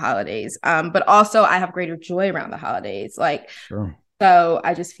anxiety around the holidays. But also I have greater joy around the holidays. Sure. So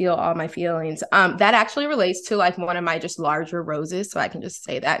I just feel all my feelings. That actually relates to one of my just larger roses. So I can just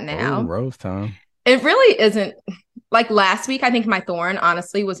say that now. Ooh, rose time. It really isn't. Last week, I think my thorn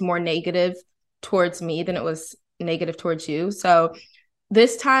honestly was more negative towards me than it was negative towards you. So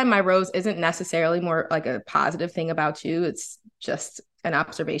this time my rose isn't necessarily more a positive thing about you. It's just an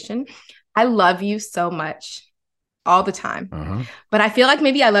observation. I love you so much. All the time. Uh-huh. But I feel like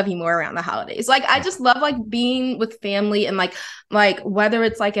maybe I love you more around the holidays. I just love being with family and whether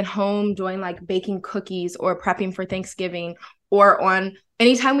it's at home doing baking cookies or prepping for Thanksgiving or on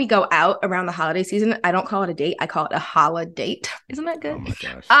anytime we go out around the holiday season. I don't call it a date. I call it a holiday. Isn't that good? Oh my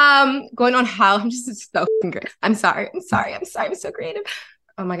gosh. Going on I'm just so great. I'm sorry. I'm so creative.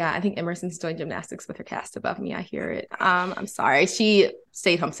 Oh my God. I think Emerson's doing gymnastics with her cast above me. I hear it. I'm sorry. She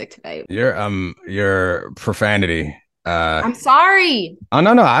stayed homesick today. Your profanity. I'm sorry. Oh,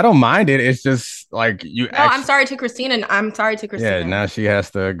 no. I don't mind it. It's just you. No, I'm sorry to Christina. And I'm sorry to Christina. Yeah. Now she has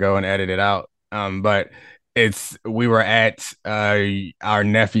to go and edit it out. But we were at our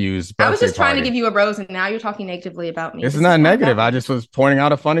nephew's birthday I was just trying party. to give you a rose, and now you're talking negatively about me. This is not negative. I just was pointing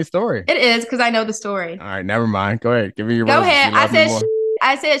out a funny story. It is because I know the story. All right, never mind. Go ahead. Give me your Go roses. ahead.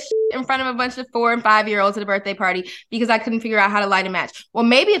 I said in front of a bunch of 4 and 5 year olds at a birthday party because I couldn't figure out how to light a match. Well,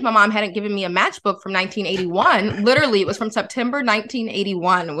 maybe if my mom hadn't given me a matchbook from 1981, literally it was from September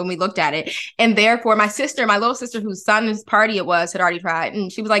 1981 when we looked at it. And therefore my little sister whose son's party it was, had already tried.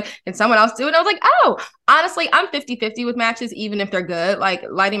 And she was like, can someone else do it? And I was like, oh, honestly, I'm 50-50 with matches, even if they're good.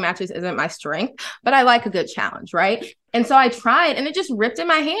 Lighting matches isn't my strength, but I like a good challenge, right? And so I tried and it just ripped in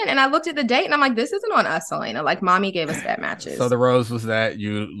my hand. And I looked at the date and I'm like, this isn't on us, Selena. Like, mommy gave us bad matches. So the rose was that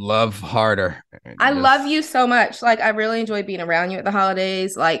you love harder. I love you so much. Like, I really enjoy being around you at the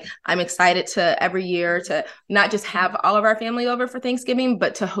holidays. Like, I'm excited to every year to not just have all of our family over for Thanksgiving,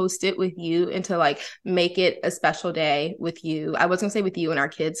 but to host it with you and to like make it a special day with you. I was gonna say with you and our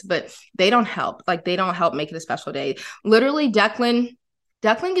kids, but they don't help. Like, they don't help make it a special day. Literally, Declan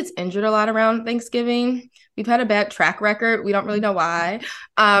gets injured a lot around Thanksgiving. We've had a bad track record. We don't really know why.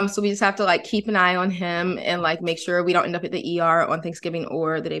 So we just have to like keep an eye on him and like make sure we don't end up at the ER on Thanksgiving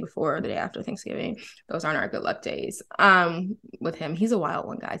or the day before or the day after Thanksgiving. Those aren't our good luck days. With him, he's a wild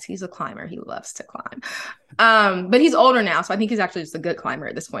one, guys. He's a climber. He loves to climb. But he's older now, so I think he's actually just a good climber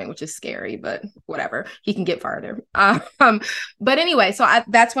at this point, which is scary, but whatever. He can get farther. But anyway, so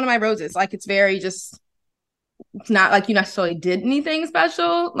that's one of my roses. Like, it's very just, it's not like you necessarily did anything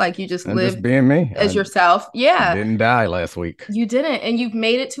special. Like, you just lived just being me as yourself. Yeah. Didn't die last week. You didn't. And you've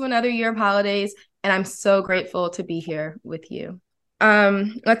made it to another year of holidays. And I'm so grateful to be here with you.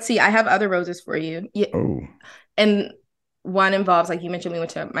 Let's see. I have other roses for you. Yeah. Oh. And one involves, like you mentioned, we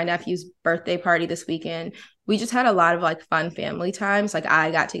went to my nephew's birthday party this weekend. We just had a lot of like fun family times. Like,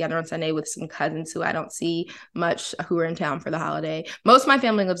 I got together on Sunday with some cousins who I don't see much who are in town for the holiday. Most of my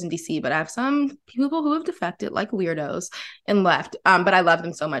family lives in DC, but I have some people who have defected like weirdos and left. But I love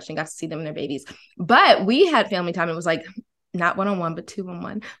them so much and got to see them and their babies. But we had family time. It was like not 1-on-1, but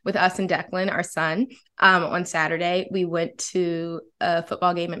 2-on-1 with us and Declan, our son. On Saturday, we went to a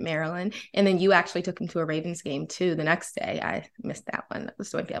football game at Maryland. And then you actually took him to a Ravens game too the next day. I missed that one. I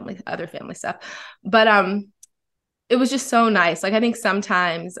was doing other family stuff. But it was just so nice. Like, I think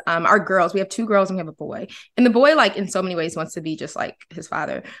sometimes our girls, we have 2 girls and we have a boy. And the boy, like, in so many ways wants to be just like his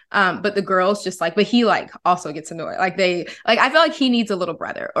father. But the girls just like, but he like also gets annoyed. Like, I feel like he needs a little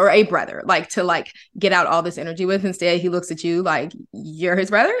brother or a brother, like, to like get out all this energy with. Instead, he looks at you like you're his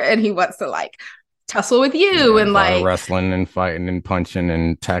brother and he wants to like tussle with you and like wrestling and fighting and punching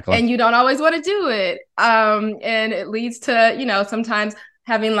and tackling. And you don't always want to do it. And it leads to, sometimes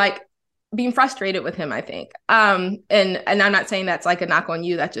having like being frustrated with him, I think. And I'm not saying that's like a knock on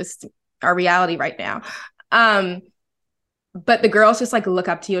you. That's just our reality right now. But the girls just like look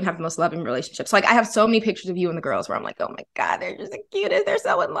up to you and have the most loving relationships. Like, I have so many pictures of you and the girls where I'm like, oh my God, they're just the cutest. They're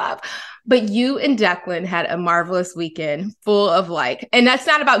so in love. But you and Declan had a marvelous weekend full of like, and that's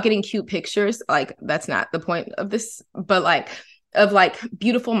not about getting cute pictures. Like, that's not the point of this, but like, of like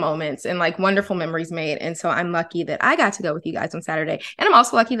beautiful moments and like wonderful memories made. And so I'm lucky that I got to go with you guys on Saturday. And I'm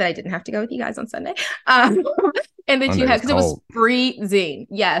also lucky that I didn't have to go with you guys on Sunday. And that you had, because it was freezing.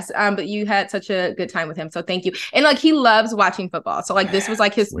 Yes. But you had such a good time with him. So thank you. And like, he loves watching football. So like, this was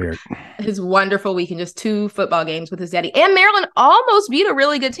like his wonderful weekend, just 2 football games with his daddy. And Maryland almost beat a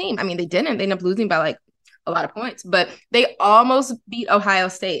really good team. I mean, they didn't. They ended up losing by like a lot of points, but they almost beat Ohio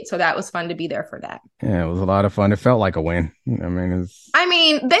State. So that was fun to be there for that. Yeah, it was a lot of fun. It felt like a win. I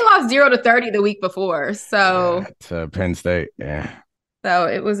mean, they lost 0-30 the week before. So to Penn State. Yeah. So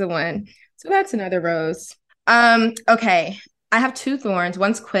it was a win. So that's another rose. Okay. I have 2 thorns.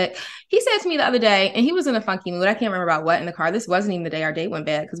 One's quick. He said to me the other day, and he was in a funky mood. I can't remember about what in the car. This wasn't even the day our date went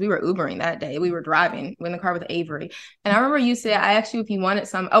bad because we were Ubering that day. We were driving in the car with Avery. And I remember you said, I asked you if you wanted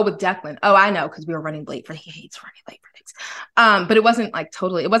some. Oh, with Declan. Oh, I know, because we were running late he hates running late for things. But it wasn't like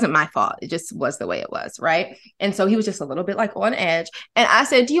totally, it wasn't my fault. It just was the way it was. Right. And so he was just a little bit like on edge. And I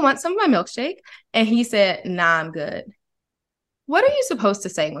said, do you want some of my milkshake? And he said, nah, I'm good. What are you supposed to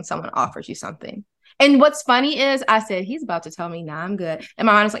say when someone offers you something? And what's funny is I said, he's about to tell me, nah, I'm good. And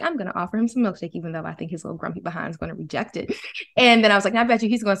my mind was like, I'm going to offer him some milkshake, even though I think his little grumpy behind is going to reject it. And then I was like, I bet you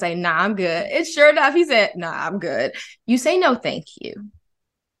he's going to say, nah, I'm good. And sure enough, he said, nah, I'm good. You say no, thank you.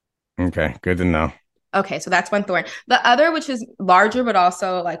 Okay, good to know. Okay, so that's one thorn. The other, which is larger, but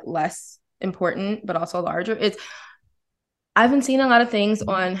also like less important, but also larger, is I've been seeing a lot of things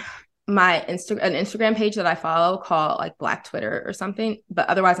on my an Instagram page that I follow called like Black Twitter or something, but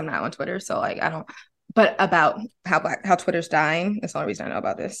otherwise I'm not on Twitter. So like, I don't, but about how Twitter's dying. That's the only reason I know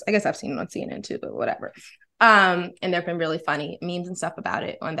about this. I guess I've seen it on CNN too, but whatever. And there've been really funny memes and stuff about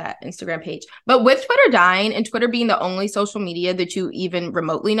it on that Instagram page. But with Twitter dying and Twitter being the only social media that you even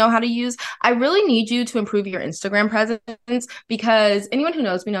remotely know how to use, I really need you to improve your Instagram presence, because anyone who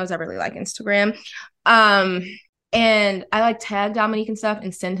knows me knows I really like Instagram. And I like tag Dominique and stuff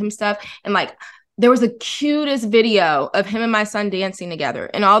and send him stuff. And like, there was the cutest video of him and my son dancing together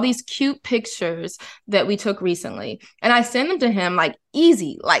and all these cute pictures that we took recently. And I send them to him like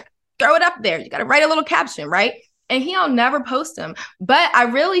easy, like throw it up there. You got to write a little caption, right? And he'll never post them. But I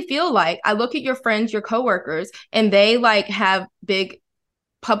really feel like I look at your friends, your coworkers, and they like have big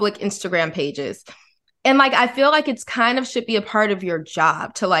public Instagram pages. And like, I feel like it's kind of should be a part of your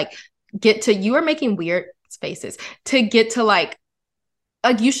job to like get to, you are making weird faces to get to like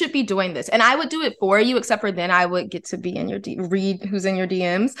you should be doing this. And I would do it for you, except for then I would get to be in your read who's in your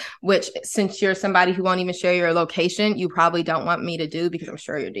DMs, which since you're somebody who won't even share your location, you probably don't want me to do because I'm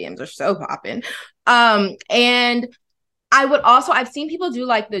sure your DMs are so popping. And I would also, I've seen people do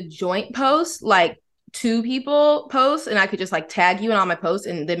like the joint post, like 2 people post, and I could just like tag you in all my posts,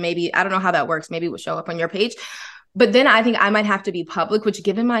 and then maybe, I don't know how that works, maybe it would show up on your page. But then I think I might have to be public, which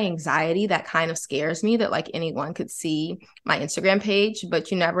given my anxiety, that kind of scares me that like anyone could see my Instagram page,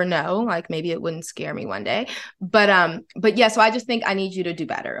 but you never know, like maybe it wouldn't scare me one day. But yeah, so I just think I need you to do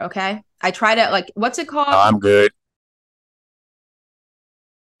better. Okay. I try to like, what's it called? I'm good.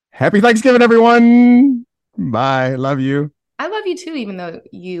 Happy Thanksgiving, everyone. Bye. Love you. I love you too, even though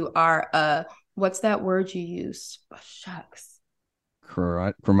you are, what's that word you use? Oh, shucks.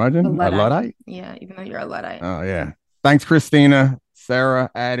 Curmudgeon? A Luddite? Yeah, even though you're a Luddite. Oh, yeah. Thanks, Christina, Sarah,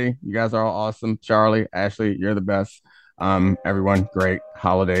 Addie. You guys are all awesome. Charlie, Ashley, you're the best. Everyone, great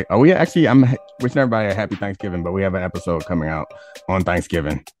holiday. Oh, I'm wishing everybody a happy Thanksgiving, but we have an episode coming out on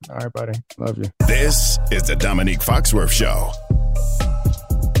Thanksgiving. All right, buddy. Love you. This is the Dominique Foxworth Show.